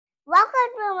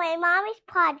my mommy's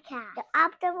podcast, The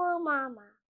Optimal Mama.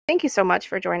 Thank you so much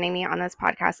for joining me on this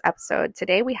podcast episode.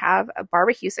 Today we have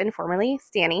Barbara Huson, formerly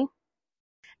Stanny,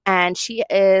 and she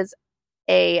is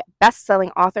a best-selling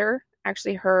author.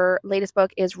 Actually, her latest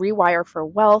book is Rewire for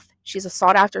Wealth. She's a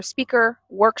sought-after speaker,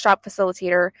 workshop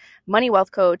facilitator, money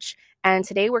wealth coach, and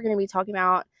today we're going to be talking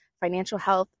about financial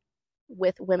health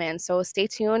with women. So stay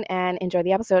tuned and enjoy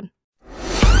the episode.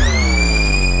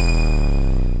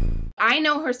 I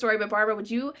know her story, but Barbara, would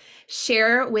you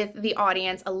share with the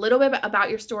audience a little bit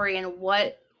about your story and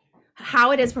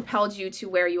how it has propelled you to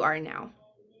where you are now?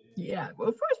 Yeah,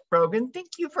 well, first, Brogan, thank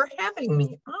you for having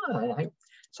me on. I'm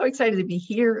so excited to be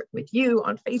here with you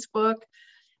on Facebook.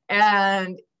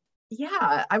 And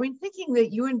yeah, I mean, thinking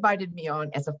that you invited me on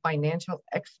as a financial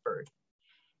expert,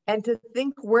 and to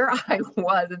think where I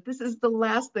was, that this is the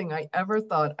last thing I ever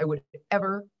thought I would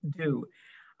ever do.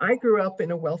 I grew up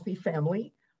in a wealthy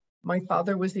family. My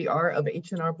father was the R of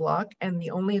H&R Block, and the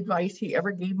only advice he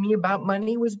ever gave me about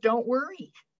money was don't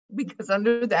worry, because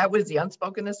under that was the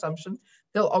unspoken assumption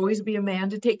there'll always be a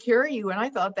man to take care of you. And I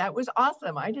thought that was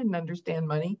awesome. I didn't understand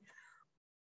money.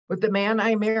 But the man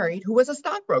I married, who was a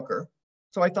stockbroker,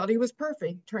 so I thought he was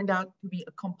perfect, turned out to be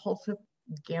a compulsive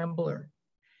gambler.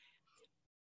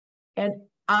 And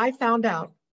I found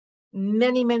out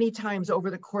many, many times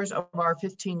over the course of our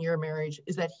 15-year marriage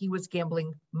is that he was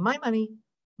gambling my money,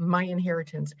 my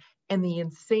inheritance. And the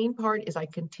insane part is I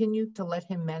continued to let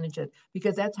him manage it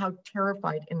because that's how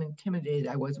terrified and intimidated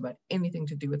I was about anything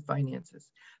to do with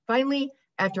finances. Finally,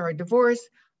 after our divorce,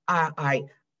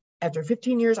 after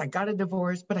 15 years, I got a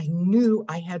divorce, but I knew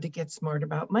I had to get smart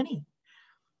about money.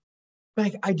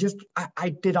 Like I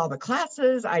did all the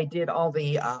classes, I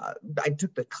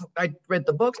read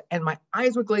the books, and my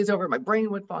eyes would glaze over, my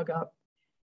brain would fog up.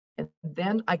 And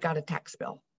then I got a tax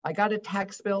bill. I got a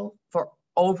tax bill for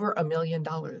over $1 million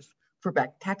for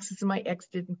back taxes my ex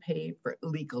didn't pay, for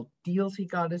illegal deals he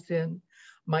got us in.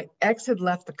 My ex had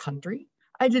left the country.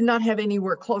 I did not have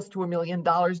anywhere close to $1 million,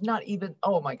 not even,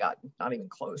 oh my God, not even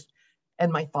close.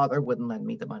 And my father wouldn't lend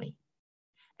me the money.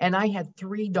 And I had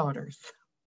 3 daughters,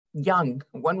 young.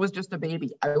 One was just a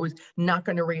baby. I was not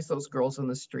going to raise those girls on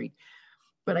the street.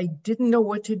 But I didn't know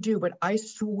what to do. But I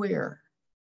swear,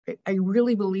 I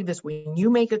really believe this. When you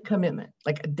make a commitment,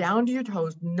 like a down to your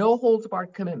toes, no holds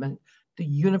barred commitment, the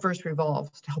universe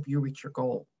revolves to help you reach your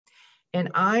goal.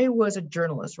 And I was a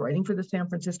journalist writing for the San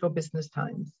Francisco Business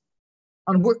Times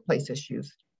on workplace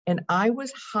issues. And I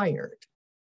was hired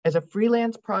as a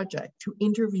freelance project to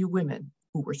interview women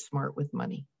who were smart with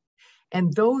money.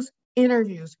 And those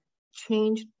interviews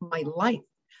changed my life.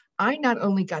 I not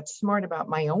only got smart about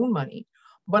my own money,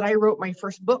 but I wrote my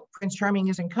first book, Prince Charming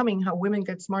Isn't Coming, How Women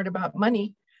Get Smart About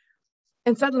Money.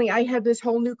 And suddenly I had this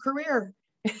whole new career.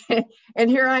 And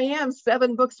here I am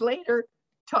 7 books later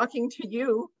talking to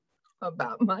you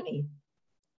about money.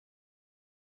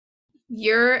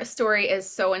 Your story is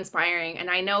so inspiring.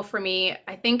 And I know for me,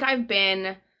 I think I've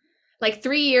been like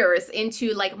 3 years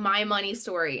into like my money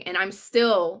story, and I'm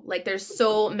still like, there's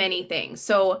so many things.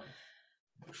 So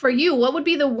for you, what would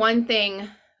be the one thing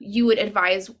you would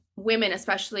advise women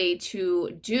especially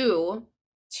to do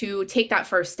to take that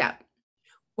first step?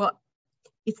 Well,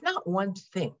 it's not one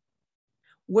thing.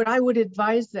 What I would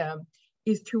advise them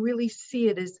is to really see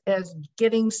it as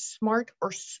getting smart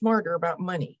or smarter about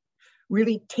money.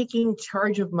 Really taking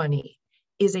charge of money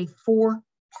is a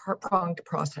 4-pronged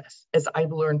process, as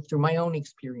I've learned through my own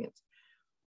experience.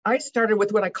 I started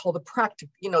with what I call the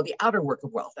practical, the outer work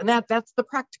of wealth, and that's the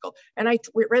practical. And I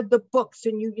read the books,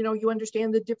 and you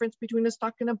understand the difference between a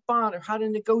stock and a bond, or how to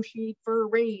negotiate for a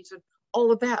raise, and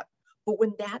all of that. But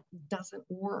when that doesn't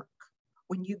work,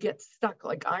 when you get stuck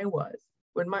like I was,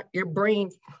 when your brain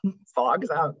fogs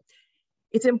out,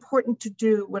 it's important to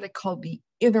do what I call the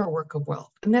inner work of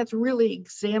wealth, and that's really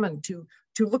examine to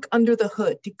look under the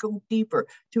hood, to go deeper,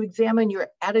 to examine your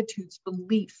attitudes,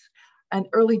 beliefs, and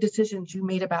early decisions you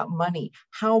made about money,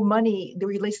 how money, the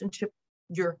relationship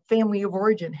your family of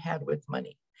origin had with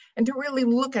money, and to really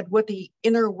look at what the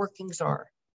inner workings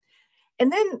are.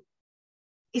 And then,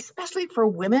 especially for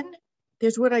women,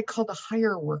 there's what I call the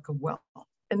higher work of wealth.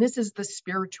 And this is the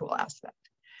spiritual aspect.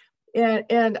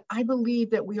 And I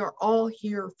believe that we are all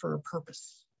here for a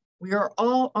purpose. We are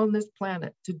all on this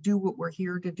planet to do what we're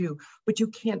here to do, but you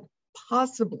can't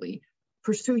possibly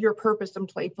pursue your purpose and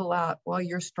play full out while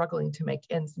you're struggling to make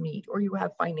ends meet, or you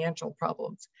have financial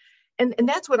problems. And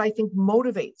that's what I think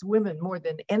motivates women more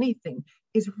than anything,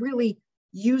 is really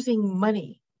using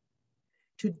money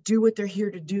to do what they're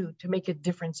here to do, to make a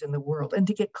difference in the world and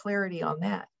to get clarity on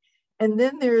that. And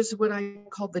then there's what I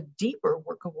call the deeper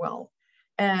work of wealth,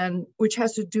 and which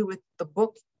has to do with the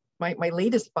book my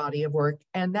latest body of work,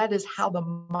 and that is how the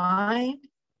mind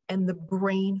and the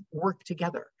brain work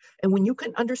together. And when you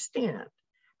can understand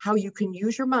how you can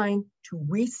use your mind to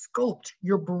resculpt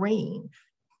your brain,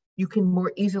 you can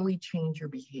more easily change your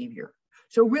behavior.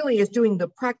 So really it's doing the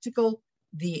practical,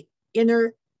 the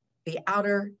inner, the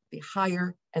outer, the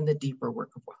higher, and the deeper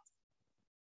work of wealth.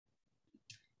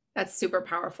 That's super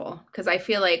powerful, because I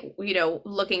feel like,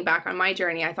 looking back on my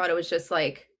journey, I thought it was just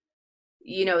like,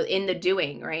 in the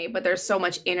doing, right? But there's so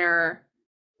much inner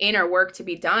work to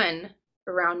be done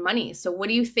around money. So what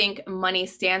do you think money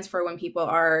stands for when people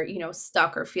are,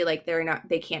 stuck or feel like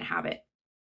they can't have it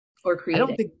or create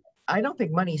it? I don't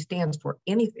think money stands for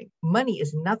anything. Money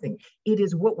is nothing. It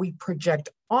is what we project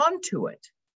onto it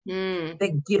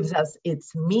that gives us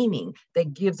its meaning,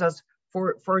 that gives us,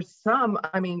 for some,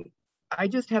 I mean, I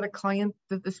just had a client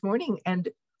this morning, and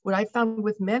what I found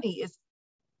with many is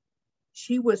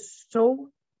she was so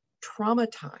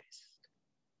traumatized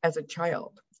as a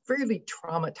child, fairly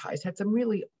traumatized, had some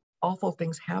really awful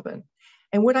things happen.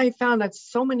 And what I found, that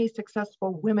so many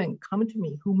successful women come to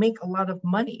me who make a lot of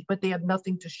money, but they have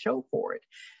nothing to show for it,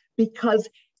 because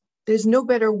there's no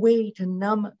better way to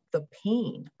numb the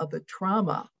pain of the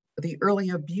trauma, of the early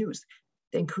abuse,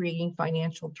 than creating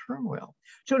financial turmoil.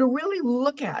 So to really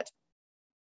look at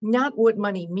not what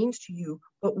money means to you,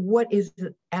 but what is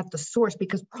at the source,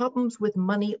 because problems with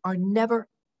money are never,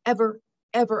 ever,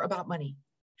 ever about money.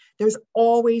 There's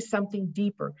always something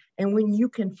deeper. And when you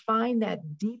can find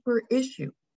that deeper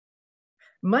issue,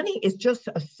 money is just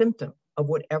a symptom of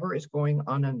whatever is going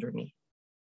on underneath.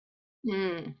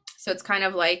 So it's kind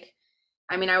of like,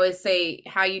 I mean, I would say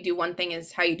how you do one thing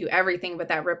is how you do everything, but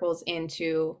that ripples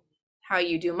into how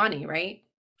you do money, right?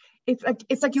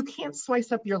 It's like you can't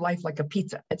slice up your life like a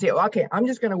pizza and say, okay, I'm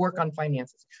just going to work on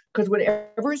finances, because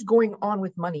whatever is going on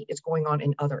with money is going on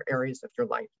in other areas of your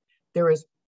life. There is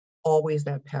always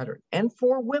that pattern. And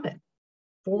for women,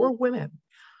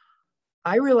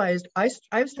 I realized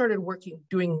I've started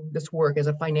doing this work as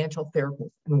a financial therapist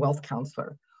and wealth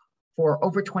counselor for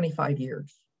over 25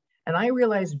 years. And I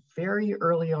realized very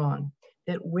early on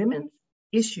that women's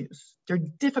issues, their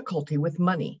difficulty with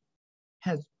money,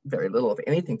 has very little of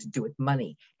anything to do with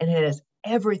money. And it has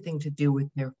everything to do with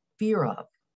their fear of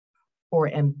or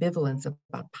ambivalence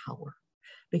about power.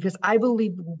 Because I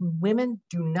believe women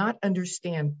do not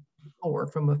understand power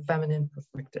from a feminine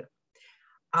perspective.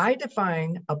 I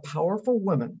define a powerful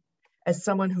woman as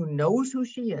someone who knows who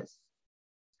she is,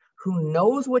 who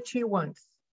knows what she wants,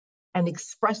 and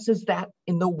expresses that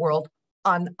in the world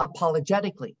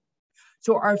unapologetically.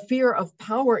 So our fear of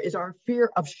power is our fear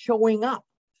of showing up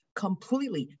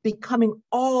completely, becoming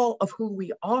all of who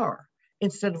we are,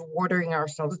 instead of watering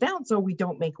ourselves down so we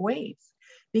don't make waves.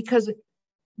 Because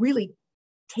really,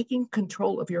 taking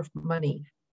control of your money,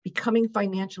 becoming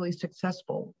financially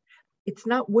successful, it's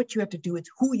not what you have to do, it's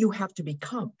who you have to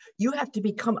become. You have to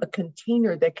become a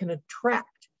container that can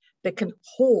attract, that can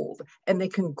hold, and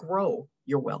that can grow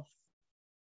your wealth.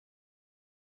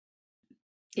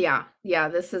 Yeah,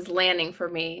 this is landing for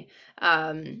me.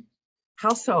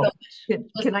 How so?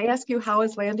 Can I ask you how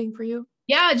is landing for you?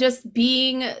 Yeah, just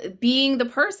being the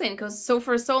person, because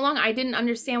for so long I didn't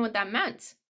understand what that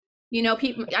meant.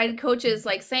 People, I had coaches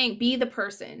like saying, be the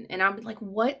person. And I'm like,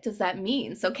 what does that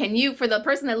mean? So can you, for the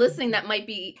person that listening that might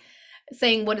be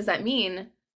saying, what does that mean?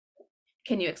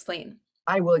 Can you explain?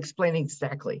 I will explain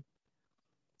exactly.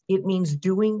 It means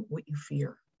doing what you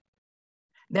fear.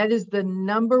 That is the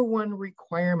number one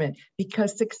requirement,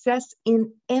 because success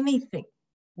in anything,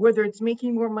 whether it's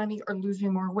making more money or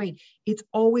losing more weight, it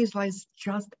always lies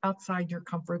just outside your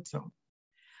comfort zone.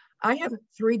 I have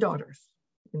 3 daughters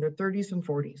in their 30s and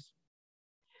 40s.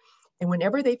 And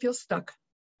whenever they feel stuck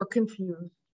or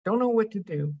confused, don't know what to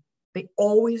do, they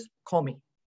always call me.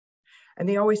 And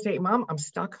they always say, Mom, I'm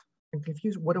stuck, I'm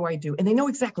confused, what do I do? And they know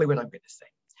exactly what I'm going to say.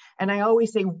 And I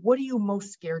always say, what are you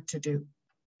most scared to do?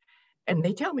 And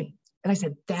they tell me. And I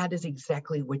said, that is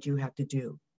exactly what you have to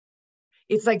do.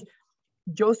 It's like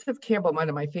Joseph Campbell, one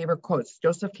of my favorite quotes,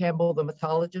 Joseph Campbell, the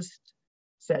mythologist,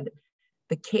 said,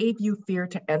 the cave you fear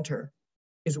to enter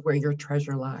is where your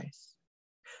treasure lies.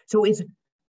 So it's,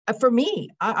 for me,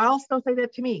 I'll still say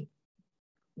that to me.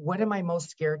 What am I most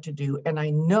scared to do? And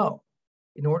I know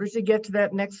in order to get to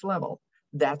that next level,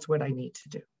 that's what I need to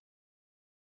do.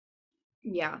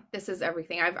 Yeah, this is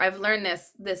everything. I've learned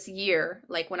this year.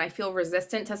 Like when I feel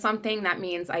resistant to something, that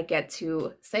means I get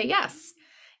to say yes.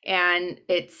 And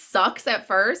it sucks at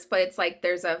first, but it's like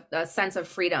there's a sense of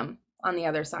freedom on the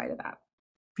other side of that.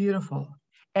 Beautiful.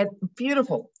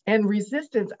 And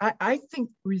resistance, I think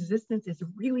resistance is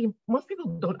really, most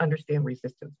people don't understand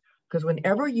resistance. Because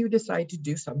whenever you decide to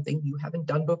do something you haven't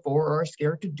done before or are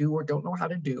scared to do or don't know how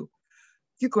to do,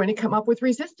 you're going to come up with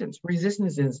resistance.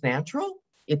 Resistance is natural.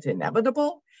 It's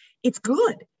inevitable. It's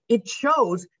good. It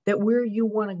shows that where you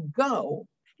want to go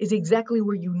is exactly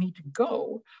where you need to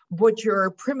go. But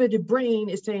your primitive brain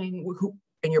is saying,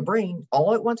 and your brain,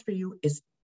 all it wants for you is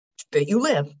that you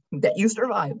live, that you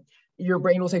survive. Your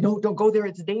brain will say, no, don't go there.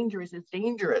 It's dangerous. It's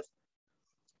dangerous.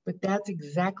 But that's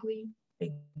exactly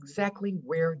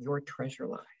where your treasure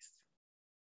lies.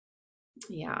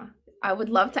 Yeah. I would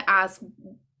love to ask,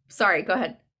 sorry, go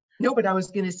ahead. No, but I was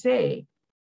going to say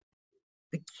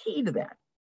the key to that,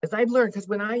 as I've learned, because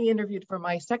when I interviewed for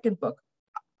my second book,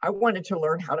 I wanted to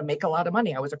learn how to make a lot of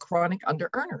money. I was a chronic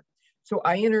under-earner. So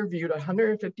I interviewed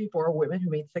 154 women who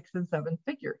made 6 and 7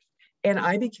 figures. And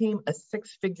I became a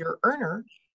 6-figure earner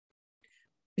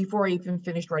before I even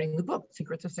finished writing the book,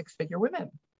 Secrets of 6-Figure Women.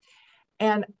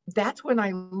 And that's when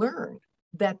I learned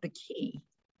that the key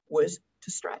was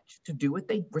to stretch, to do what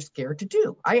they were scared to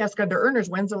do. I ask under-earners,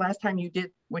 when's the last time you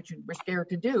did what you were scared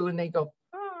to do? And they go,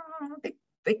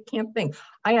 they can't think.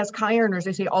 I ask high earners,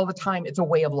 they say all the time, it's a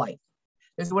way of life.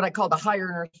 This is what I call the high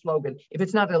earner slogan. If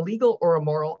it's not illegal or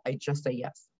immoral, I just say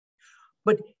yes.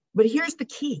 But here's the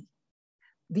key.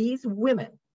 These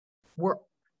women were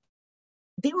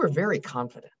very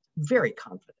confident, very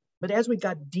confident. But as we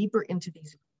got deeper into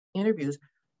these interviews,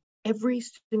 every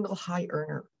single high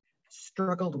earner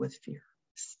struggled with fear,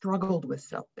 struggled with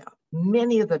self-doubt.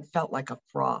 Many of them felt like a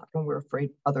fraud and were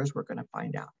afraid others were going to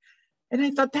find out. And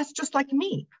I thought, that's just like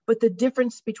me. But the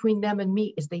difference between them and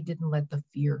me is they didn't let the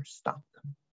fear stop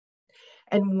them.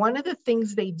 And one of the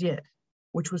things they did,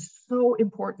 which was so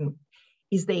important,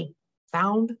 is they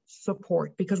found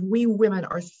support, because we women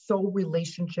are so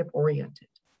relationship oriented.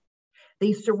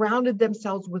 They surrounded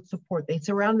themselves with support. They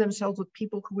surrounded themselves with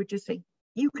people who would just say,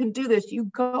 you can do this, you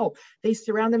go. They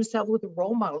surround themselves with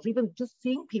role models, even just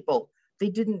seeing people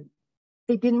they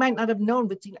might not have known,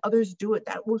 but seeing others do it.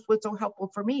 That was what's so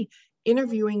helpful for me.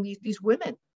 Interviewing these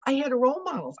women, I had role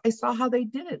models. I saw how they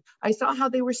did it. I saw how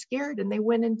they were scared and they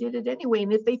went and did it anyway.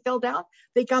 And if they fell down,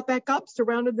 they got back up,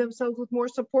 surrounded themselves with more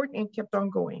support and kept on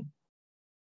going.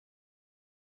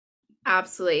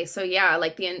 Absolutely. So yeah,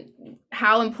 like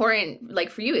how important, like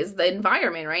for you, is the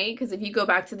environment, right? Because if you go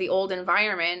back to the old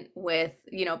environment with,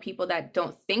 people that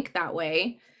don't think that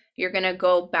way, you're going to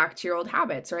go back to your old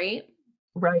habits, right?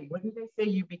 Right. What do they say?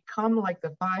 You become like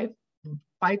the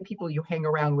five people you hang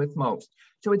around with most.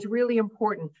 So it's really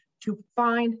important to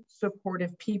find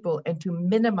supportive people and to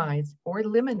minimize or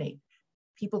eliminate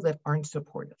people that aren't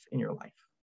supportive in your life.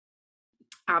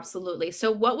 Absolutely.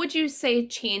 So what would you say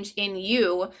changed in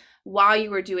you while you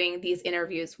were doing these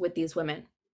interviews with these women?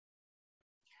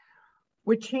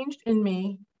 What changed in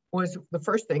me was, the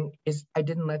first thing is, I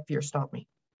didn't let fear stop me.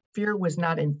 Fear was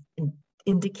not an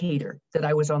indicator that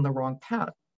I was on the wrong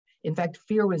path. In fact,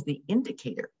 fear was the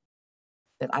indicator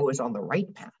that I was on the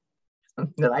right path,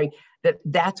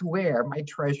 that's where my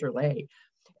treasure lay.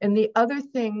 And the other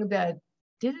thing that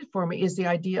did it for me is the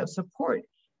idea of support.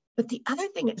 But the other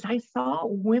thing is, I saw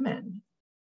women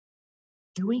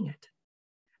doing it.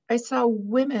 I saw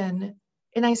women,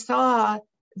 and I saw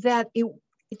that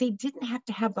they didn't have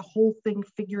to have the whole thing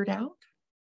figured out.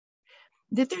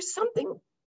 That there's something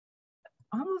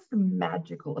almost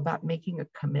magical about making a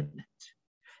commitment.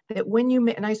 That when you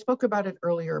and I spoke about it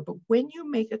earlier, but when you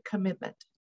make a commitment,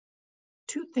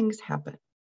 2 things happen.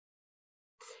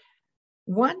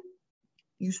 One,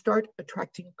 you start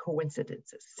attracting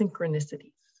coincidences,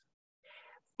 synchronicities.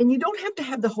 And you don't have to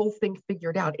have the whole thing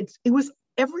figured out. It was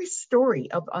every story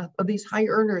of these high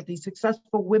earners, these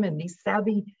successful women, these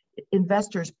savvy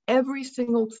investors, every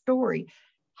single story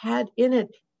had in it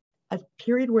a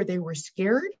period where they were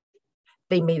scared.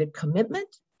 They made a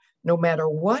commitment, no matter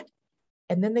what,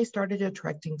 and then they started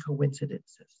attracting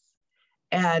coincidences.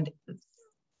 And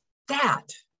that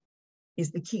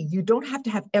is the key. You don't have to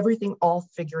have everything all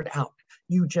figured out.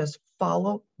 You just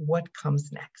follow what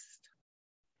comes next.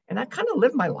 And I kind of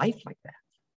live my life like that.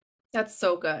 That's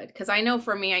so good. Because I know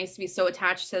for me, I used to be so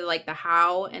attached to like the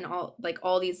how and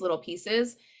all these little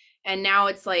pieces. And now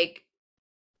it's like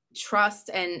trust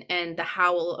and the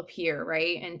how will appear,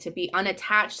 right? And to be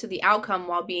unattached to the outcome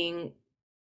while being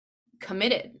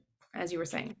committed, as you were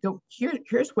saying. So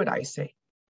here's what I say.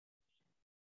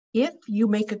 If you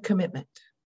make a commitment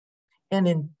and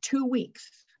in 2 weeks,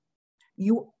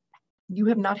 you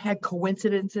have not had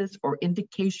coincidences or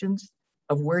indications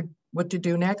of what to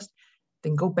do next,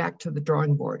 then go back to the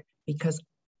drawing board, because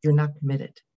you're not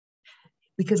committed.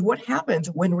 Because what happens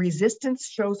when resistance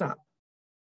shows up?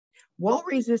 What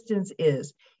resistance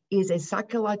is a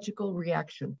psychological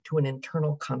reaction to an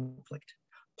internal conflict.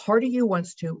 part of you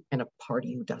wants to and a part of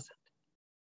you doesn't.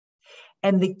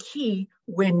 And the key,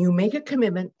 when you make a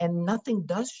commitment and nothing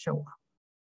does show up,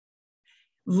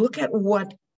 look at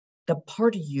what the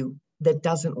part of you that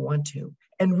doesn't want to,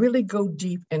 and really go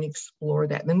deep and explore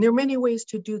that. And there are many ways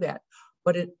to do that,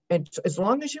 but as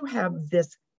long as you have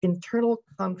this internal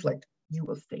conflict, you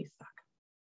will stay stuck.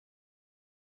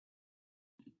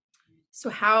 So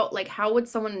how would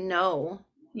someone know,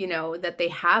 that they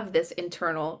have this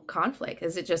internal conflict?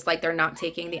 Is it just like they're not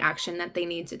taking the action that they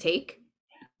need to take?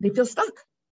 They feel stuck.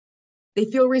 They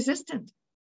feel resistant.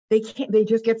 They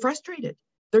just get frustrated.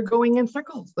 They're going in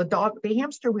circles. The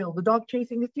hamster wheel, the dog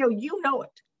chasing the tail, you know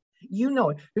it.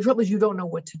 The trouble is you don't know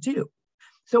what to do.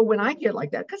 So when I get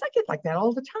like that, because I get like that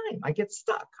all the time, I get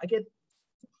stuck.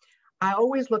 I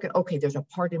always look at, okay, there's a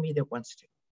part of me that wants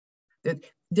to.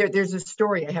 There's a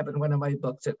story I have in one of my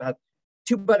books about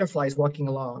two butterflies walking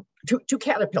along, two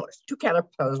caterpillars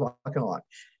walking along.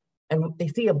 And they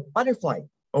see a butterfly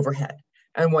overhead.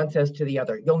 And one says to the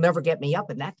other, "You'll never get me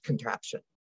up in that contraption."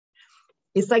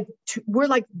 It's like we're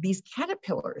like these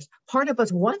caterpillars. Part of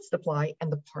us wants to fly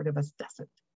and the part of us doesn't.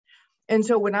 And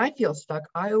so when I feel stuck,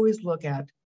 I always look at,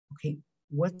 okay,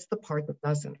 what's the part that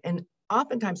doesn't? And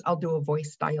oftentimes I'll do a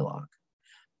voice dialogue.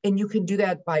 And you can do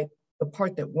that by the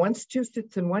part that wants to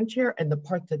sits in one chair and the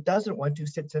part that doesn't want to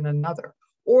sits in another.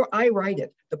 Or I write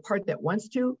it, the part that wants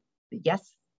to, the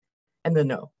yes and the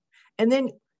no. And then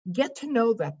get to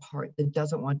know that part that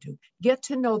doesn't want to. Get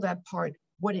to know that part,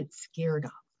 what it's scared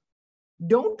of.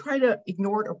 Don't try to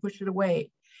ignore it or push it away,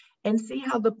 and see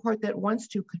how the part that wants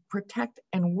to could protect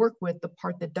and work with the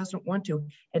part that doesn't want to,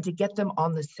 and to get them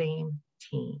on the same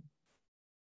team.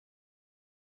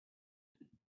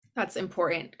 That's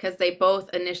important because they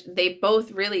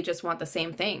both really just want the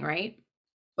same thing, right?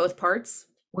 Both parts.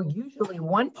 Well, usually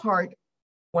one part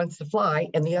wants to fly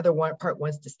and the other one part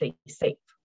wants to stay safe.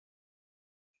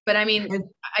 But I mean, and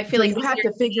I feel like you have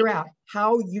to figure out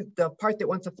how the part that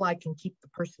wants to fly can keep the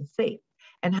person safe,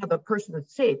 and how the person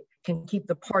that's safe can keep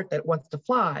the part that wants to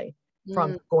fly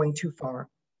from going too far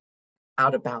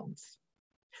out of bounds.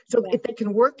 So if they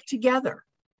can work together,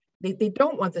 they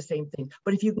don't want the same thing,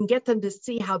 but if you can get them to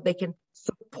see how they can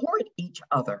support each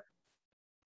other,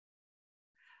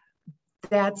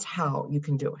 that's how you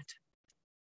can do it.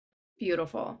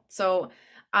 Beautiful. So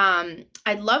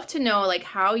I'd love to know, like,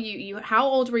 how how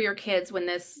old were your kids when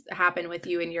this happened with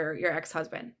you and your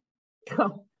ex-husband?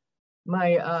 Oh,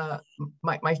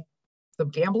 the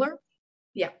gambler.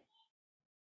 Yeah.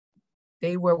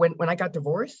 They were when I got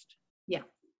divorced. Yeah.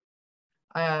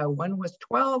 One was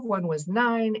 12, one was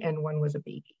 9, and one was a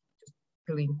baby, just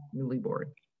really newly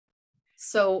born.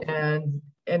 So and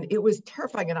it was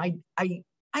terrifying. And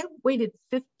I waited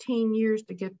 15 years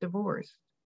to get divorced,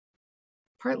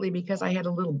 partly because I had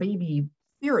a little baby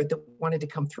spirit that wanted to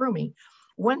come through me.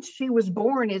 Once she was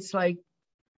born, it's like,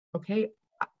 okay,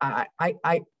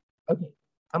 okay,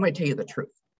 I'm going to tell you the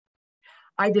truth.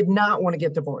 I did not want to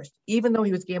get divorced, even though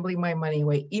he was gambling my money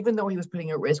away, even though he was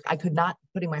putting at risk. I could not,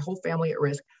 putting my whole family at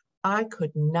risk. I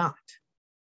could not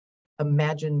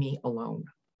imagine me alone.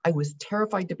 I was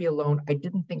terrified to be alone. I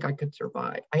didn't think I could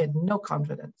survive. I had no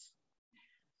confidence.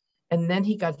 And then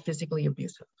he got physically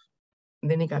abusive.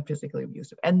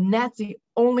 And that's the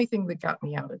only thing that got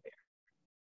me out of there.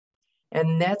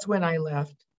 And that's when I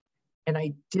left. And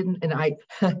I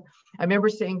I remember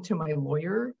saying to my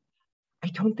lawyer, I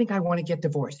don't think I want to get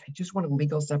divorced. I just want a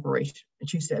legal separation. And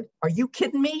she said, "Are you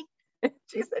kidding me?"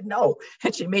 She said, "No."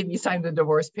 And she made me sign the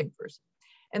divorce papers.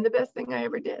 And the best thing I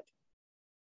ever did.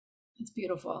 It's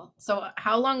beautiful. So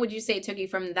how long would you say it took you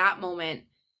from that moment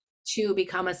to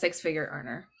become a six-figure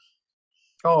earner?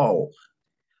 Oh,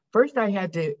 first I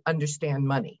had to understand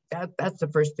money. That's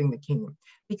the first thing that came.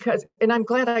 And I'm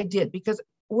glad I did, because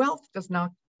wealth does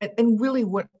not, and really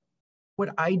what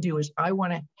I do is I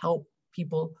want to help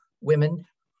people, women,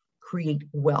 create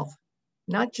wealth.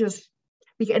 Not just,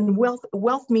 and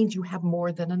wealth means you have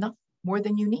more than enough, more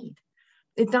than you need.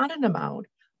 It's not an amount,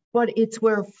 but it's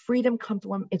where freedom comes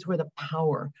from. It's where the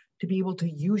power to be able to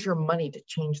use your money to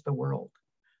change the world.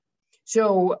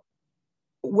 So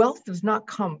wealth does not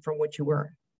come from what you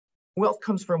earn. Wealth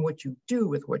comes from what you do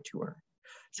with what you earn.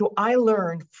 So I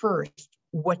learned first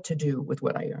what to do with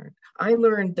what I earned. I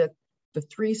learned that the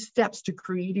 3 steps to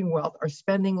creating wealth are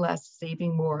spending less,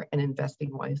 saving more, and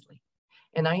investing wisely.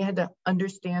 And I had to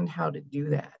understand how to do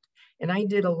that. And I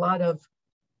did a lot of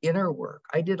inner work.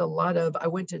 I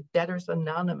went to Debtors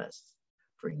Anonymous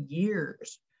for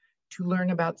years to learn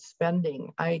about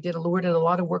spending. I did a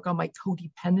lot of work on my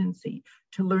codependency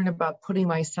to learn about putting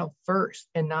myself first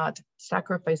and not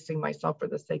sacrificing myself for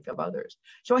the sake of others.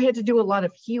 So I had to do a lot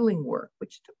of healing work,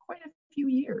 which took quite a few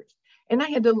years. And I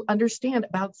had to understand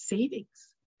about savings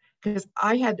because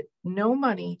I had no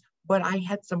money, but I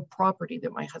had some property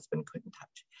that my husband couldn't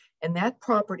touch. And that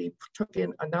property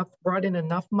brought in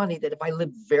enough money that if I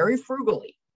lived very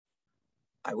frugally,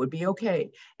 I would be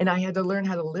okay. And I had to learn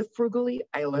how to live frugally.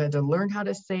 I had to learn how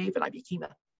to save, and I became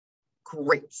a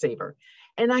great saver.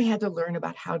 And I had to learn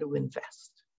about how to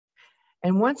invest.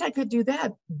 And once I could do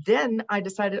that, then I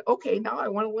decided, okay, now I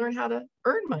want to learn how to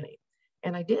earn money.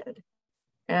 And I did.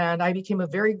 And I became a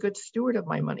very good steward of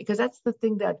my money, because that's the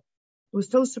thing that was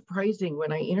so surprising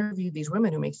when I interviewed these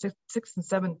women who make six and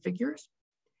seven figures.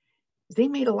 They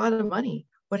made a lot of money,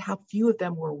 but how few of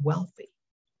them were wealthy.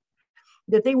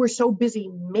 That they were so busy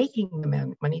making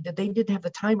the money that they didn't have the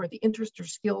time or the interest or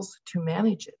skills to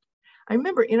manage it. I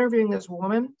remember interviewing this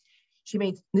woman.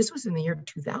 This was in the year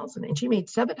 2000, and she made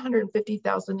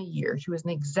 $750,000 a year. She was an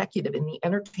executive in the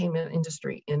entertainment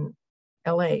industry in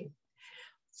LA.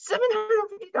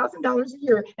 $750,000 a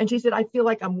year. And she said, I feel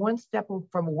like I'm one step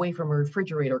away from a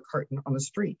refrigerator carton on the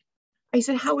street. I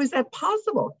said, how is that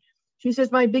possible? She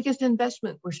says, my biggest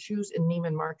investment was shoes in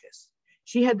Neiman Marcus.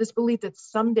 She had this belief that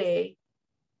someday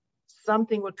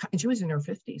something would come, and she was in her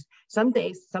 50s.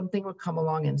 Someday something would come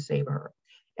along and save her.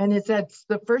 And that's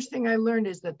the first thing I learned,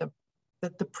 is that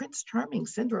the Prince Charming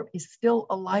syndrome is still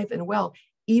alive and well,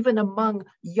 even among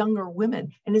younger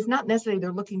women. And it's not necessarily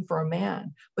they're looking for a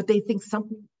man, but they think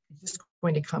something is just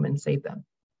going to come and save them.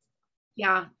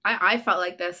 Yeah, I felt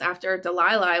like this after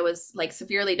Delilah. I was like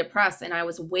severely depressed, and I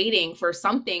was waiting for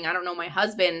something. I don't know, my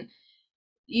husband,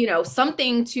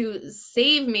 something to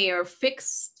save me or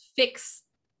fix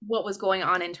what was going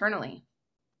on internally.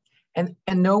 And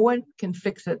no one can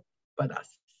fix it but us.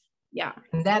 Yeah.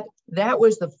 And that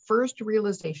was the first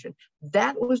realization.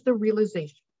 That was the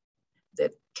realization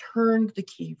that turned the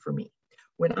key for me.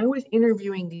 When I was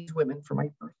interviewing these women for my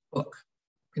first book,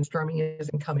 Prince Charming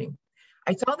Isn't Coming,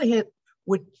 I saw they had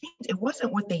what changed. It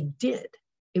wasn't what they did,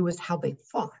 it was how they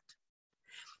thought.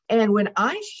 And when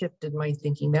I shifted my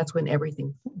thinking, that's when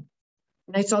everything changed.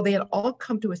 And I saw they had all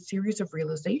come to a series of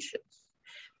realizations.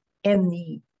 And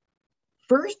the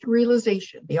first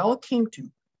realization they all came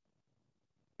to,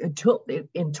 until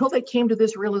they came to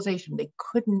this realization, they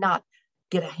could not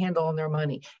get a handle on their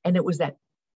money. And it was that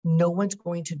no one's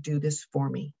going to do this for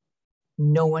me.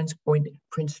 No one's going to,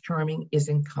 Prince Charming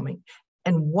isn't coming.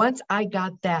 And once I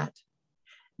got that,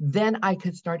 then I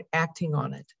could start acting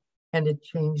on it. And it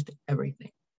changed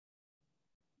everything.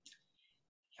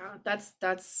 Yeah,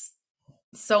 that's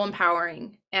so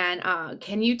empowering. And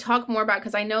can you talk more about,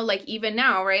 because I know like even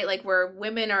now, right, like where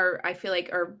women are, I feel like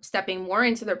are stepping more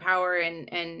into their power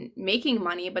and making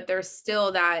money, but there's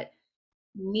still that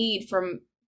need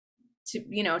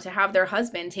to have their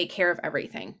husband take care of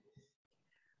everything.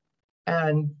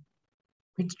 And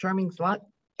Prince Charming's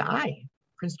die.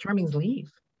 Prince Charming's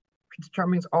leave. Prince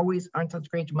Charming's always aren't such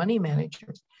great money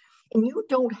managers. And you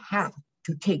don't have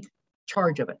to take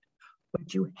charge of it,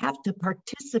 but you have to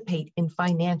participate in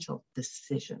financial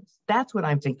decisions. That's what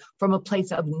I'm saying, from a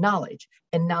place of knowledge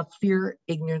and not fear,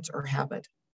 ignorance, or habit.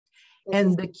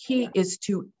 And the key is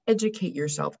to educate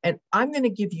yourself. And I'm going to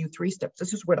give you 3 steps.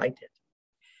 This is what I did.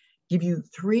 Give you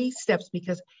 3 steps,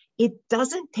 because it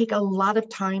doesn't take a lot of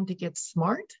time to get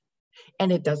smart,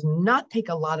 and it does not take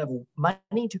a lot of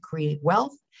money to create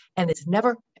wealth, and it's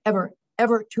never, ever,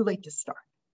 ever too late to start,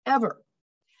 ever.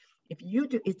 If you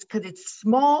do, it's because it's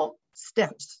small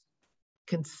steps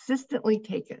consistently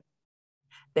taken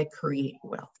that create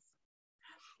wealth.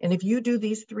 And if you do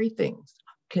these 3 things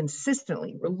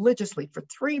consistently, religiously for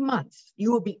 3 months,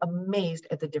 you will be amazed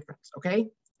at the difference. Okay,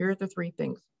 here are the 3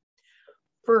 things.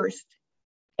 First,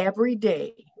 every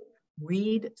day,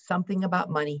 read something about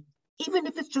money, even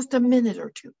if it's just a minute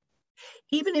or 2.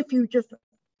 Even if you just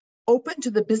open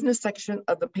to the business section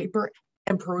of the paper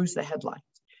and peruse the headlines.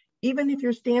 Even if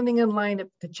you're standing in line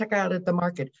to check out at the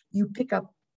market, you pick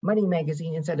up Money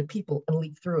Magazine instead of People and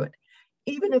leaf through it.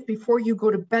 Even if before you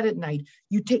go to bed at night,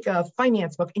 you take a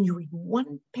finance book and you read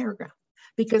 1 paragraph.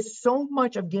 Because so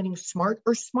much of getting smart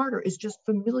or smarter is just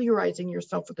familiarizing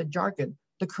yourself with the jargon,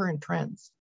 the current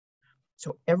trends.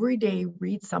 So every day,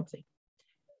 read something.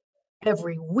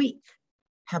 Every week,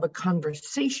 have a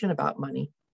conversation about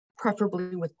money,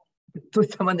 preferably with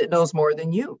someone that knows more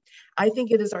than you. I think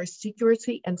it is our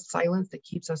secrecy and silence that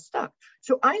keeps us stuck.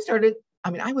 So I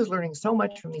was learning so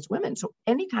much from these women. So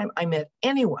anytime I met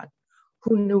anyone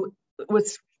who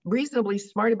was reasonably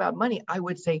smart about money, I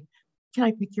would say, can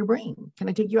I pick your brain? Can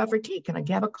I take you out for tea? Can I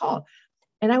have a call?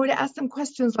 And I would ask them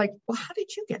questions like, well, how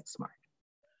did you get smart?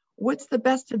 What's the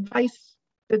best advice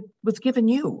that was given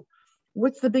you?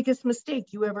 What's the biggest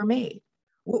mistake you ever made?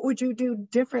 What would you do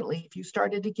differently if you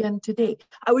started again today?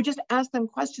 I would just ask them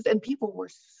questions, and people were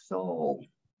so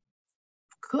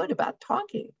good about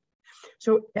talking.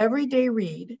 So every day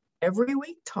read, every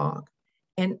week talk,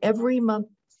 and every month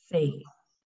save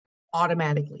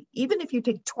automatically. Even if you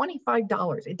take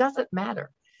 $25, it doesn't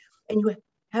matter. And you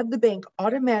have the bank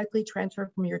automatically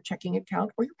transfer from your checking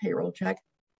account or your payroll check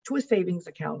to a savings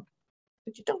account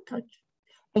that you don't touch.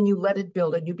 And you let it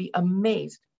build, and you'd be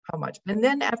amazed how much. And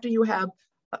then after you have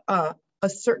a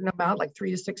certain amount, like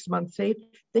 3 to 6 months saved,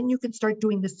 then you can start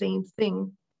doing the same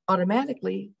thing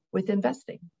automatically with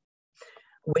investing,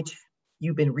 which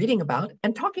you've been reading about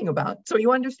and talking about, so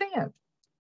you understand.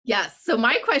 Yes. So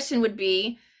my question would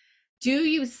be, do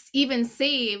you even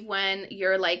save when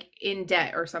you're like in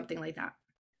debt or something like that?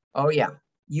 Oh yeah,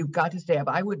 you've got to save.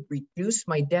 I would reduce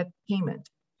my debt payment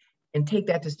and take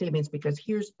that to savings, because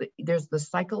there's the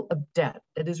cycle of debt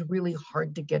that is really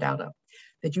hard to get out of,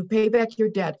 that you pay back your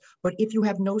debt, but if you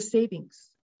have no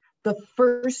savings, the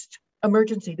first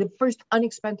emergency, the first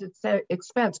unexpected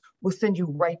expense will send you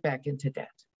right back into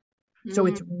debt. So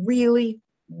it's really,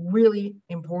 really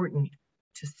important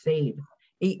to save.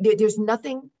 There's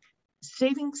nothing,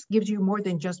 savings gives you more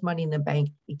than just money in the bank.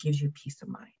 It gives you peace of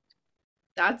mind.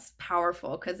 That's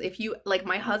powerful, because if you, like,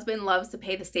 my husband loves to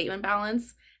pay the statement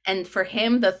balance, and for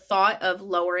him, the thought of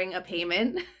lowering a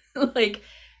payment like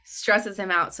stresses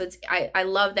him out. So I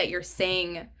love that you're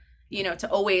saying, to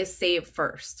always save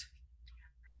first.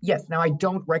 Yes. Now, I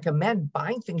don't recommend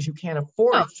buying things you can't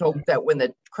afford so that when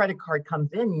the credit card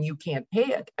comes in, you can't pay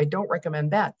it. I don't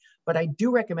recommend that. But I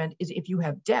do recommend is if you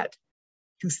have debt,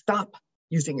 to stop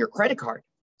using your credit card.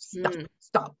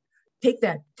 Stop. Take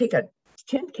a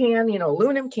tin can,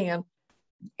 aluminum can,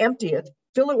 empty it,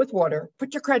 fill it with water,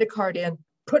 put your credit card in,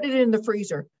 put it in the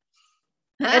freezer.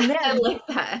 And then I like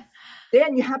that.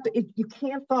 Then you have to, you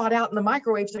can't thaw it out in the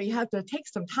microwave. So you have to take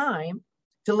some time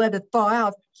to let it thaw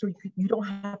out so you don't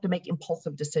have to make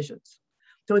impulsive decisions.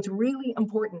 So it's really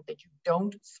important that you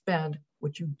don't spend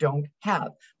what you don't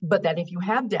have, but that if you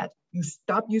have debt, you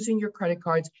stop using your credit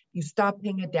cards, you stop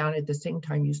paying it down at the same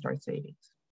time you start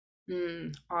savings.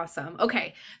 Awesome.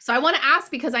 Okay. So I want to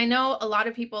ask, because I know a lot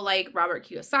of people like Robert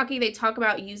Kiyosaki, they talk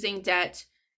about using debt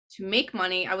to make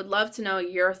money. I would love to know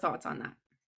your thoughts on that.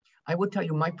 I will tell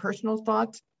you my personal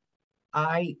thoughts.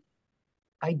 I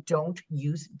don't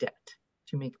use debt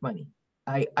to make money.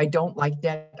 I don't like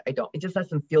debt. It just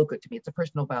doesn't feel good to me. It's a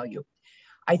personal value.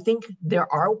 I think there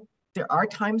are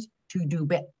times to do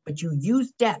debt, but you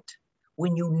use debt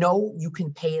when you know you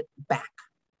can pay it back.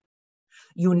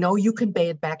 You know you can pay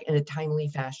it back in a timely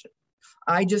fashion.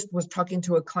 I just was talking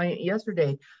to a client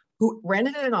yesterday who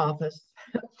rented an office,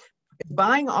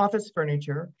 buying office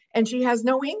furniture, and she has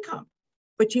no income,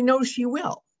 but she knows she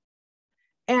will.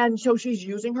 And so she's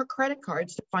using her credit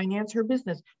cards to finance her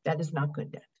business. That is not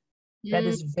good debt. That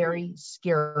is very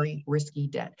scary, risky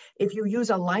debt. If you use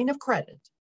a line of credit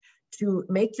to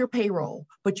make your payroll,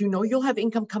 but you know you'll have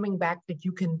income coming back that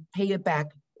you can pay it back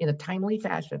in a timely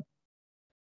fashion,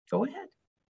 go ahead.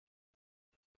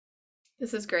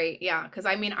 This is great. Yeah. Because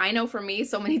I know for me,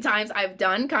 so many times I've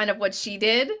done kind of what she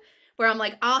did, where I'm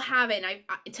like, I'll have it. And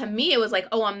to me, it was like,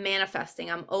 oh, I'm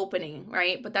manifesting, I'm opening,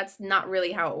 right? But that's not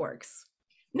really how it works.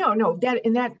 No,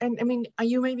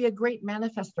 you may be a great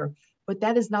manifester, but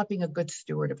that is not being a good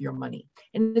steward of your money.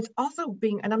 And it's also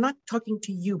and I'm not talking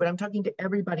to you, but I'm talking to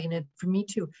everybody. And for me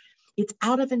too, it's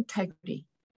out of integrity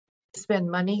to spend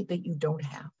money that you don't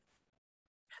have,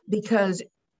 because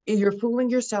you're fooling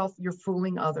yourself, you're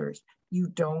fooling others. You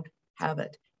don't have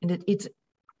it. And it's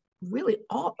really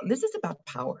this is about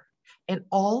power. And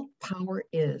all power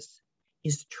is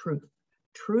truth.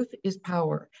 Truth is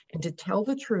power. And to tell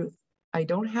the truth, I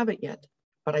don't have it yet,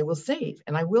 but I will save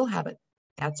and I will have it.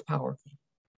 That's powerful.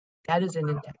 That is an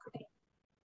integrity.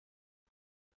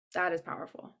 That is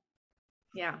powerful.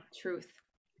 Yeah, truth.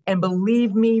 And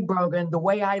believe me, Brogan, the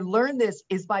way I learned this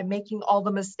is by making all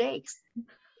the mistakes.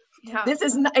 Yeah.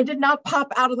 I did not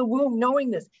pop out of the womb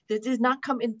knowing this. This did not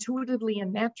come intuitively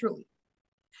and naturally.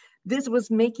 This was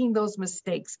making those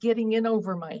mistakes, getting in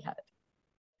over my head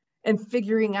and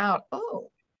figuring out,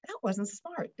 oh, that wasn't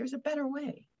smart. There's a better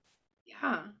way.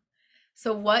 Yeah.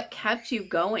 So what kept you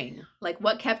going? Like,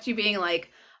 what kept you being like,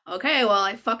 okay, well,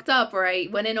 I fucked up, or I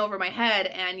went in over my head,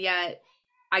 and yet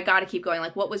I got to keep going.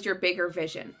 Like, what was your bigger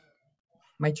vision?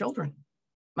 My children.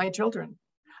 I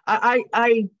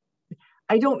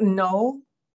don't know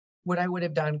what I would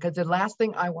have done, because the last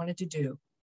thing I wanted to do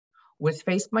was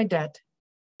face my debt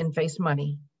and face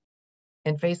money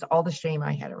and face all the shame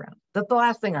I had around. That's the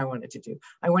last thing I wanted to do.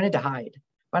 I wanted to hide.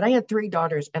 But I had 3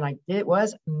 daughters, and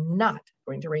was not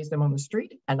going to raise them on the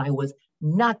street, and I was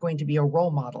not going to be a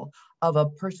role model of a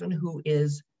person who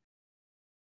is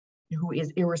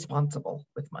irresponsible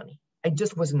with money. I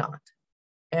just was not.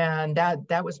 And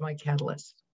that was my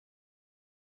catalyst.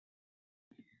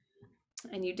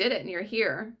 And you did it, and you're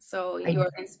here. So you're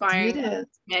inspiring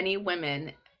many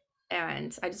women.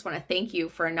 And I just want to thank you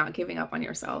for not giving up on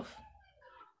yourself.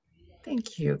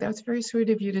 Thank you. That's very sweet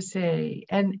of you to say.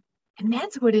 And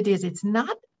that's what it is. It's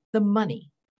not the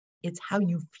money. It's how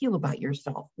you feel about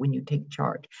yourself when you take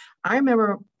charge. I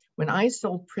remember when I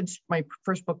sold my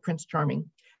first book, Prince Charming,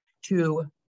 to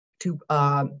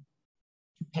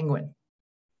Penguin.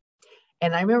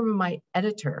 And I remember my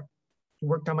editor who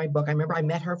worked on my book. I remember I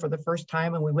met her for the first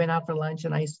time, and we went out for lunch,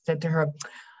 and I said to her,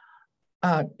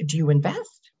 do you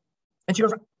invest? And she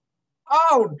goes,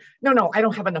 oh, no, I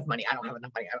don't have enough money. I don't have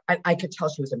enough money. I could tell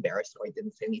she was embarrassed, so I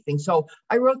didn't say anything. So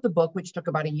I wrote the book, which took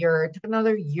about a year. It took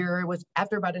another year. It was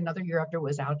about another year after it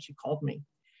was out, she called me.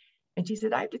 And she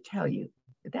said, I have to tell you,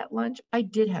 at that lunch, I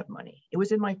did have money. It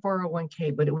was in my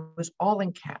 401k, but it was all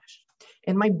in cash.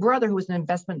 And my brother, who was an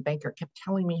investment banker, kept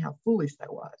telling me how foolish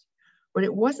that was. But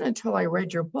it wasn't until I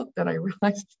read your book that I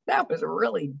realized that was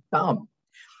really dumb.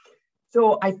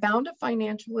 So I found a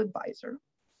financial advisor,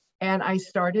 and I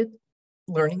started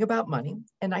learning about money,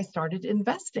 and I started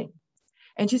investing.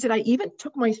 And she said, I even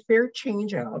took my spare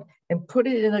change out and put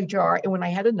it in a jar. And when I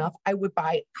had enough, I would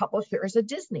buy a couple of shares of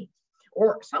Disney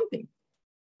or something.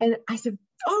 And I said,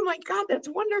 oh my God, that's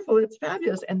wonderful. It's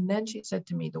fabulous. And then she said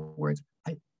to me the words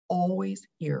I always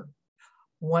hear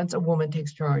once a woman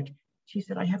takes charge. She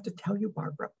said, I have to tell you,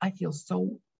 Barbara, I feel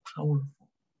so powerful.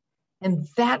 And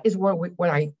that is what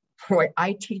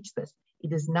I teach this.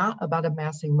 It is not about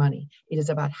amassing money. It is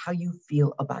about how you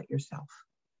feel about yourself.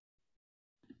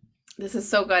 This is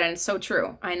so good and so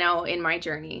true. I know in my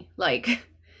journey, like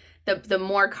the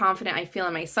more confident I feel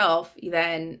in myself,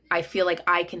 then I feel like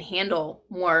I can handle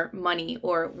more money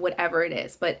or whatever it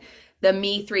is. But the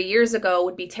me 3 years ago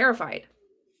would be terrified.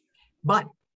 But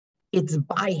it's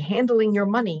by handling your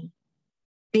money,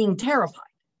 being terrified,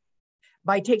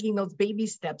 by taking those baby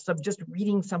steps of just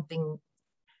reading something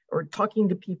or talking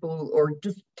to people or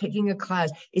just taking a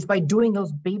class. It's by doing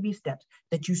those baby steps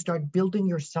that you start building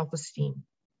your self-esteem.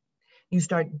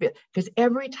 Because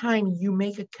every time you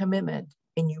make a commitment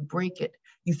and you break it,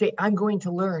 you say, I'm going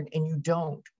to learn, and you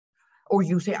don't. Or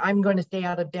you say, I'm going to stay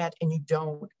out of debt, and you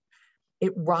don't.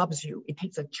 It robs you. It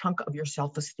takes a chunk of your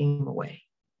self-esteem away.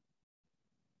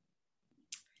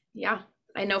 Yeah.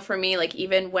 I know for me, like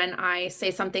even when I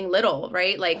say something little,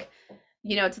 right? Like,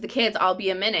 to the kids, I'll be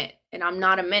a minute, and I'm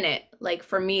not a minute. Like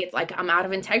for me, it's like I'm out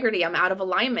of integrity. I'm out of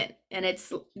alignment. And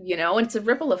it's, it's a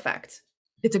ripple effect.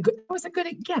 It was a good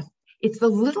guess. It's the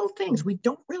little things. We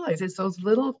don't realize it's those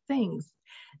little things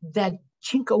that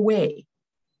chink away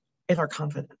at our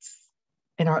confidence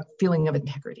and our feeling of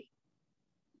integrity.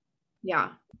 Yeah.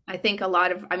 I think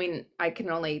I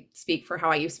can only speak for how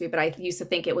I used to be, but I used to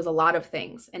think it was a lot of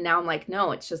things. And now I'm like,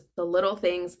 no, it's just the little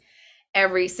things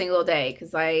every single day.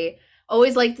 Cause I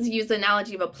always like to use the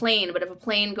analogy of a plane, but if a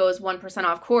plane goes 1%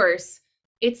 off course,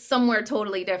 it's somewhere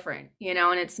totally different,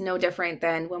 and it's no different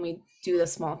than when we do the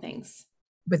small things.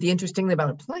 But the interesting thing about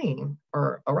a plane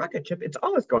or a rocket ship, it's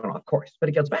always going off course, but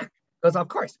it goes back, goes off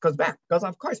course, goes back, goes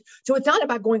off course. So it's not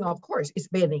about going off course, it's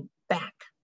getting back.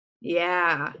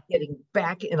 Yeah. Getting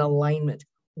back in alignment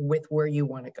with where you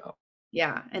want to go.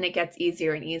 Yeah. And it gets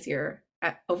easier and easier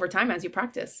over time as you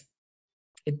practice.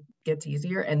 It gets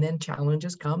easier, and then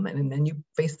challenges come, and then you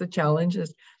face the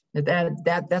challenges.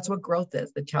 That's what growth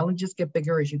is. The challenges get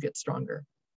bigger as you get stronger.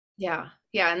 Yeah.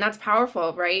 Yeah. And that's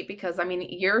powerful, right? Because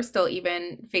you're still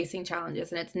even facing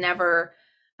challenges, and it's never,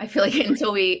 I feel like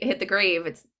until we hit the grave,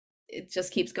 it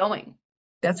just keeps going.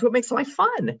 That's what makes life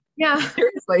fun. Yeah.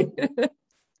 Seriously.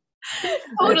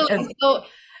 Totally. So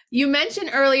you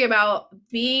mentioned earlier about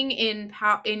being in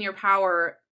your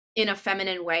power in a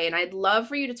feminine way. And I'd love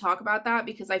for you to talk about that,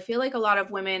 because I feel like a lot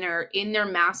of women are in their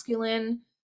masculine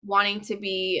wanting to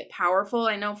be powerful.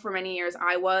 I know for many years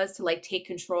I was, to like take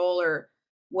control or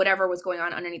whatever was going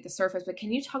on underneath the surface. But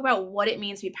can you talk about what it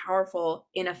means to be powerful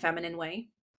in a feminine way?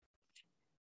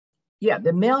 Yeah,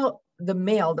 the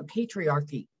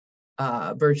patriarchy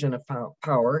version of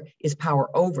power is power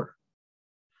over.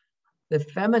 The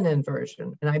feminine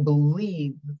version, and I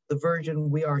believe the version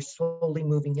we are slowly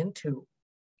moving into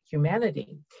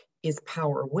humanity, is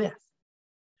power with.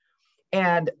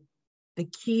 And the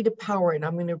key to power, and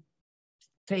I'm going to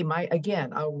say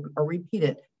I'll repeat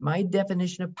it. My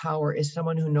definition of power is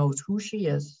someone who knows who she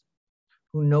is,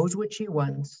 who knows what she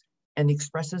wants, and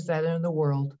expresses that in the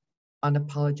world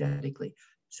unapologetically.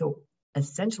 So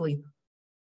essentially,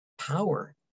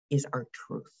 power is our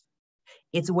truth.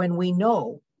 It's when we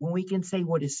know, when we can say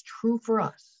what is true for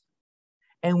us,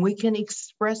 and we can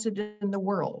express it in the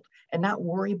world and not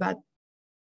worry about,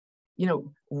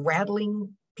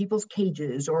 rattling people's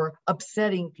cages or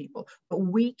upsetting people, but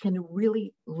we can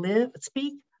really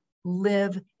speak,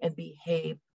 live, and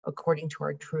behave according to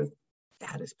our truth.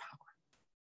 That is power.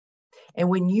 And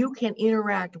when you can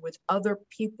interact with other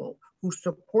people who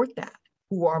support that,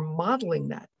 who are modeling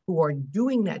that, who are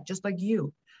doing that just like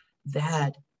you,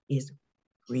 that is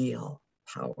real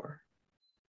power.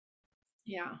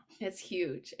 Yeah, it's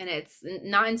huge. And it's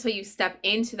not until you step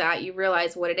into that you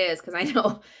realize what it is. Because I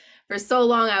know for so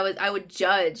long I would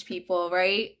judge people,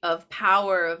 right, of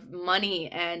power, of money,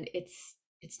 and it's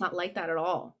not like that at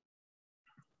all.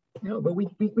 No, but we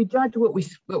judge what we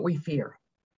fear.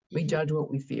 We judge what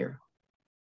we fear.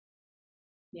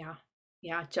 Yeah,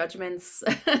 judgments.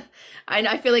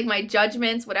 I feel like my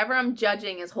judgments, whatever I'm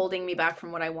judging, is holding me back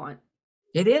from what I want.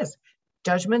 It is.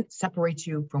 Judgment separates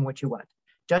you from what you want.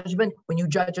 Judgment, when you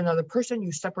judge another person,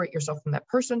 you separate yourself from that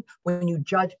person. When you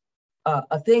judge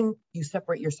a thing, you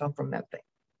separate yourself from that thing.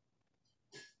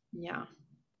 Yeah,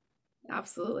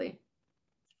 absolutely.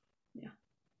 Yeah.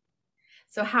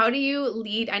 So how do you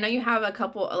lead? I know you have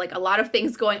a lot of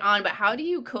things going on, but how do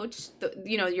you coach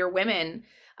your women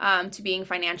to being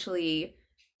financially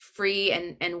free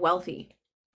and wealthy?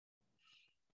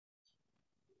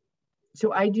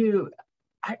 So I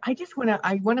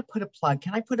want to put a plug.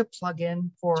 Can I put a plug in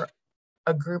for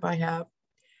a group I have?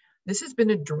 This has been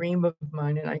a dream of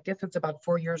mine, and I guess it's about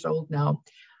 4 years old now.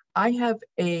 I have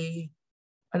an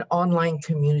online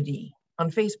community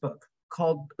on Facebook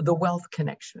called The Wealth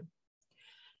Connection.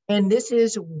 And this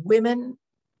is women.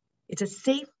 It's a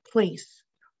safe place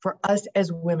for us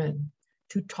as women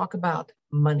to talk about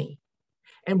money.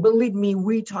 And believe me,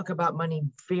 we talk about money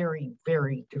very,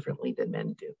 very differently than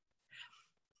men do.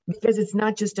 Because it's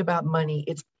not just about money,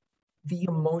 it's the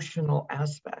emotional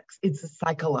aspects, it's the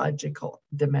psychological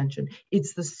dimension,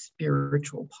 it's the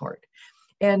spiritual part.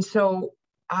 And so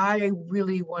I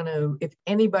really want to, if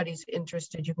anybody's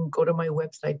interested, you can go to my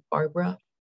website,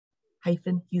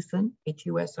 Barbara-Huson,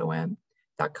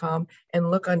 Huson.com,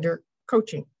 and look under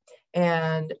coaching.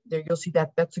 And there you'll see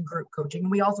that's a group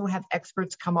coaching. We also have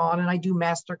experts come on, and I do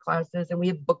master classes, and we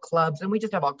have book clubs, and we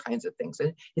just have all kinds of things.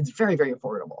 And it's very, very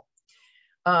affordable.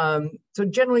 So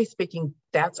generally speaking,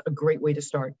 that's a great way to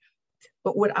start.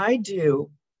 But what I do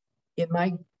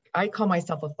I call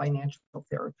myself a financial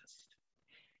therapist.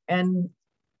 And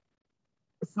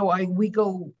so we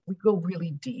go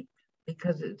really deep,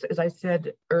 because as I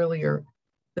said earlier,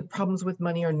 the problems with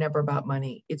money are never about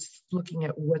money. It's looking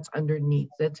at what's underneath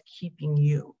that's keeping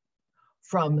you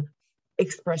from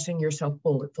expressing yourself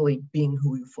fully, being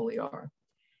who you fully are.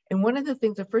 And one of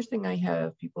the first thing I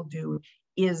have people do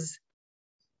is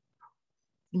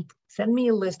send me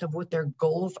a list of what their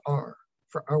goals are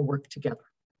for our work together.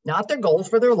 Not their goals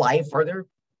for their life or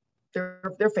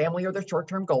their family or their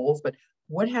short-term goals, but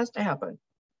what has to happen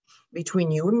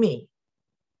between you and me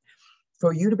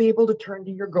for you to be able to turn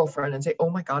to your girlfriend and say, oh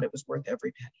my God, it was worth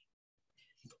every penny.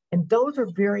 And those are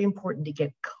very important to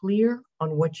get clear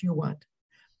on what you want.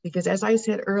 Because as I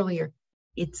said earlier,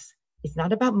 it's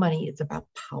not about money, it's about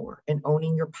power and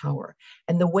owning your power.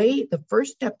 And the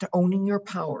first step to owning your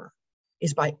power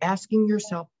is by asking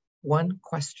yourself one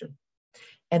question.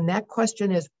 And that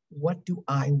question is, what do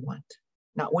I want?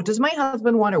 Not what does my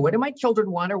husband want, or what do my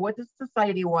children want, or what does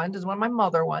society want, is what my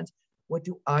mother wants. What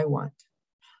do I want?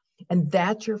 And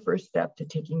that's your first step to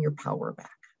taking your power back.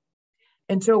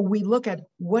 And so we look at,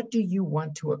 what do you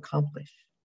want to accomplish?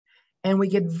 And we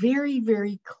get very,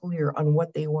 very clear on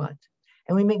what they want.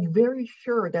 And we make very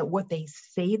sure that what they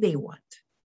say they want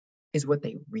is what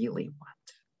they really want.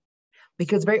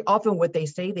 Because very often what they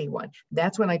say they want,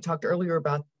 that's when I talked earlier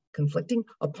about conflicting.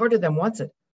 A part of them wants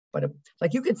it. But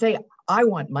like you could say, I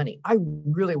want money. I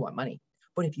really want money.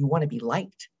 But if you want to be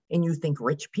liked and you think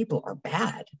rich people are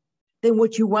bad, then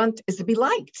what you want is to be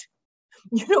liked.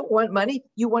 You don't want money,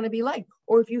 you want to be liked.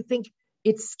 Or if you think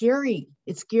it's scary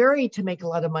to make a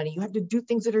lot of money, you have to do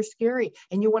things that are scary,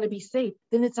 and you want to be safe,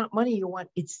 then it's not money you want,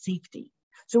 it's safety.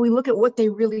 So we look at what they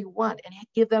really want and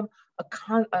give them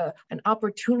an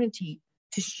opportunity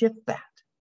to shift that.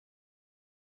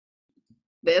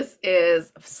 This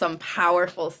is some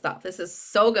powerful stuff. This is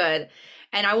so good.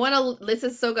 And this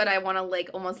is so good. I want to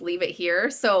like almost leave it here.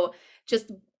 So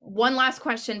just one last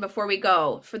question before we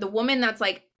go. For the woman that's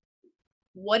like,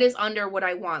 what is under what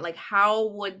I want? Like, how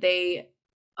would they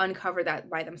uncover that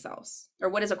by themselves? Or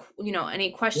what is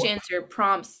any questions or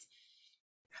prompts?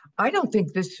 I don't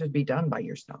think this should be done by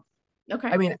yourself. Okay.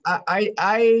 I mean,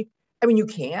 I mean, you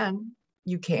can,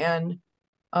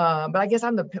 but I guess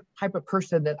I'm the type of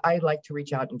person that I like to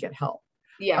reach out and get help.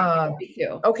 Yeah, me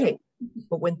too. Okay.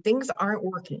 But when things aren't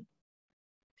working,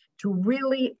 to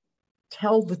really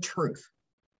tell the truth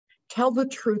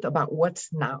about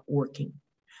what's not working,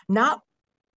 not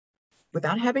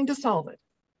without having to solve it,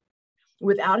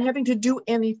 without having to do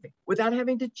anything, without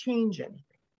having to change anything.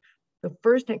 The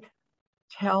first thing,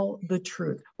 tell the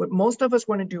truth. What most of us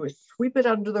want to do is sweep it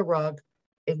under the rug,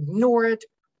 ignore it,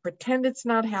 pretend it's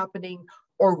not happening,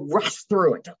 or rush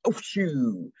through it. Oh,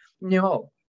 shoo.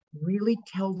 No, really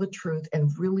tell the truth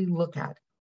and really look at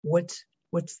what's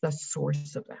the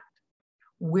source of that?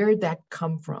 Where'd that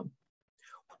come from?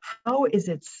 How is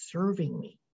it serving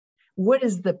me? What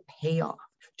is the payoff?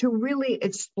 To really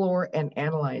explore and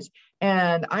analyze.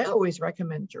 And I always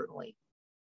recommend journaling.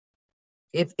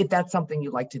 If that's something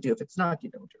you like to do. If it's not, you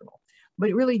don't journal.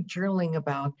 But really journaling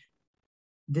about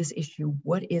this issue.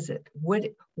 What is it?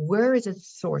 Where is its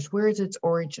source? Where is its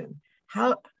origin?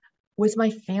 How was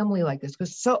my family like this?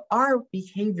 Because so our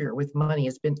behavior with money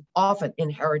has been often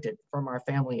inherited from our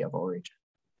family of origin.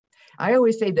 I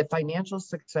always say that financial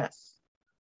success,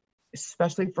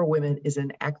 especially for women, is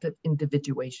an act of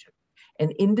individuation.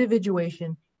 And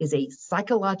individuation is a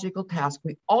psychological task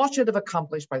we all should have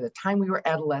accomplished by the time we were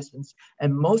adolescents,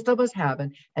 and most of us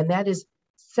haven't, and that is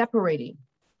separating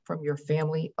from your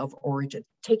family of origin,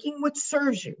 taking what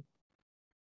serves you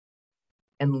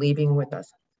and leaving with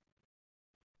us.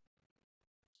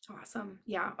 Awesome.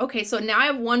 Yeah. Okay. So now I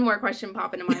have one more question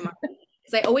pop into my mind.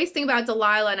 Because I always think about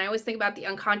Delilah and I always think about the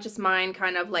unconscious mind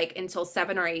kind of like until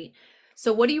 7 or 8.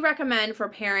 So what do you recommend for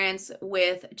parents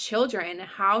with children,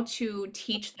 how to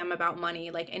teach them about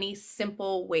money, like any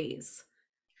simple ways?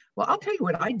 Well, I'll tell you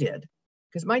what I did,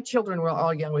 because my children were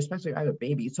all young, especially I have a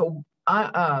baby. So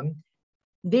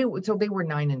they were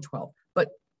 9 and 12. But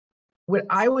what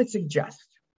I would suggest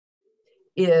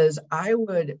is I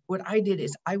would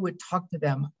talk to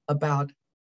them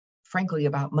frankly,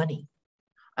 about money.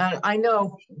 I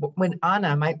know when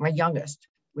Anna, my youngest,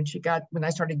 when I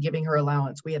started giving her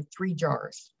allowance, we had 3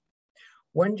 jars.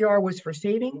 One jar was for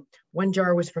saving, one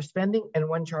jar was for spending, and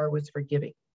one jar was for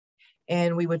giving.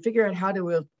 And we would figure out how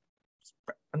to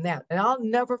on that. And I'll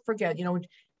never forget,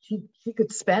 she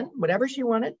could spend whatever she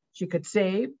wanted, she could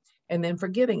save, and then for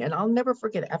giving. And I'll never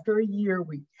forget, after a year,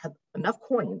 we had enough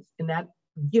coins in that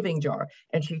giving jar,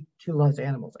 and she loves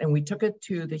animals. And we took it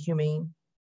to the Humane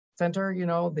Center,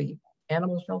 the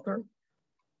animal shelter.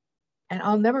 And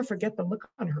I'll never forget the look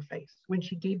on her face when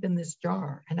she gave them this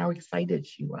jar and how excited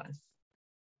she was.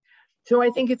 So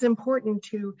I think it's important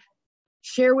to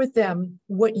share with them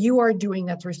what you are doing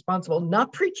that's responsible,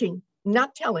 not preaching,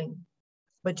 not telling,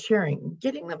 but sharing,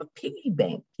 getting them a piggy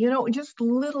bank, just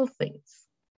little things.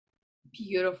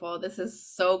 Beautiful. This is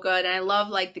so good. And I love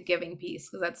like the giving piece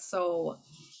because that's so,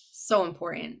 so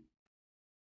important.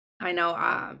 I know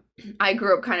I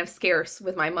grew up kind of scarce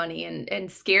with my money and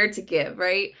scared to give,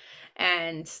 right?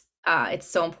 And it's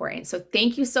so important. So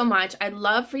thank you so much. I'd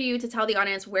love for you to tell the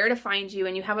audience where to find you,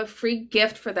 and you have a free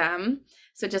gift for them.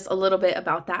 So just a little bit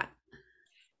about that.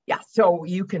 Yeah, so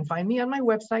you can find me on my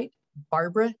website,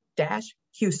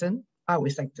 Barbara-Huson. I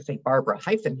always like to say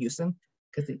Barbara-Huson,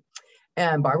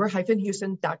 and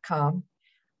Barbara-Huson.com.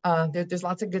 There's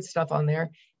lots of good stuff on there.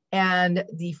 And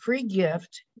the free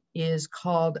gift is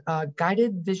called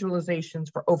Guided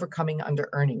Visualizations for Overcoming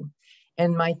Under-Earning.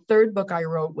 And my 3rd book I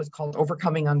wrote was called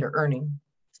Overcoming Under-Earning.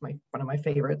 It's one of my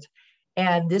favorites.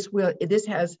 And this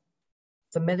has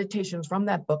some meditations from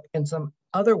that book and some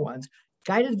other ones,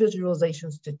 guided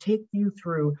visualizations to take you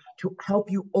through to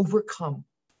help you overcome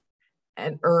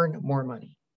and earn more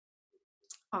money.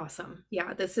 Awesome.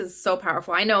 Yeah, this is so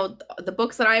powerful. I know the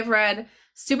books that I've read,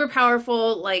 super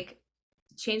powerful, like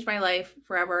changed my life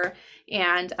forever.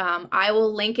 And I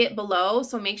will link it below.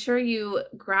 So make sure you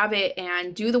grab it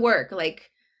and do the work. Like,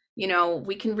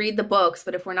 we can read the books,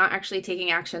 but if we're not actually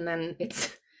taking action, then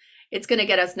it's going to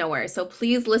get us nowhere. So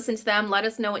please listen to them. Let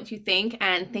us know what you think.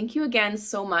 And thank you again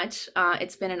so much.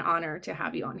 It's been an honor to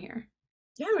have you on here.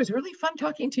 Yeah, it was really fun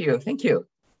talking to you. Thank you.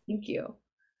 Thank you.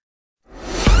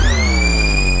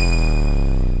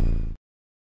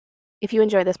 If you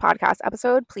enjoyed this podcast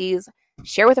episode, please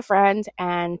share with a friend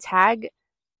and tag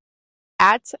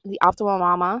at the Optimal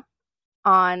Mama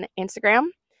on Instagram.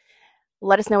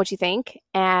 Let us know what you think.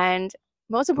 And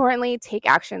most importantly, take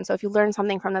action. So if you learned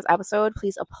something from this episode,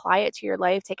 please apply it to your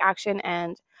life, take action,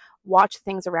 and watch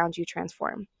things around you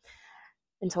transform.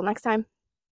 Until next time.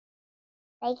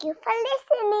 Thank you for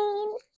listening.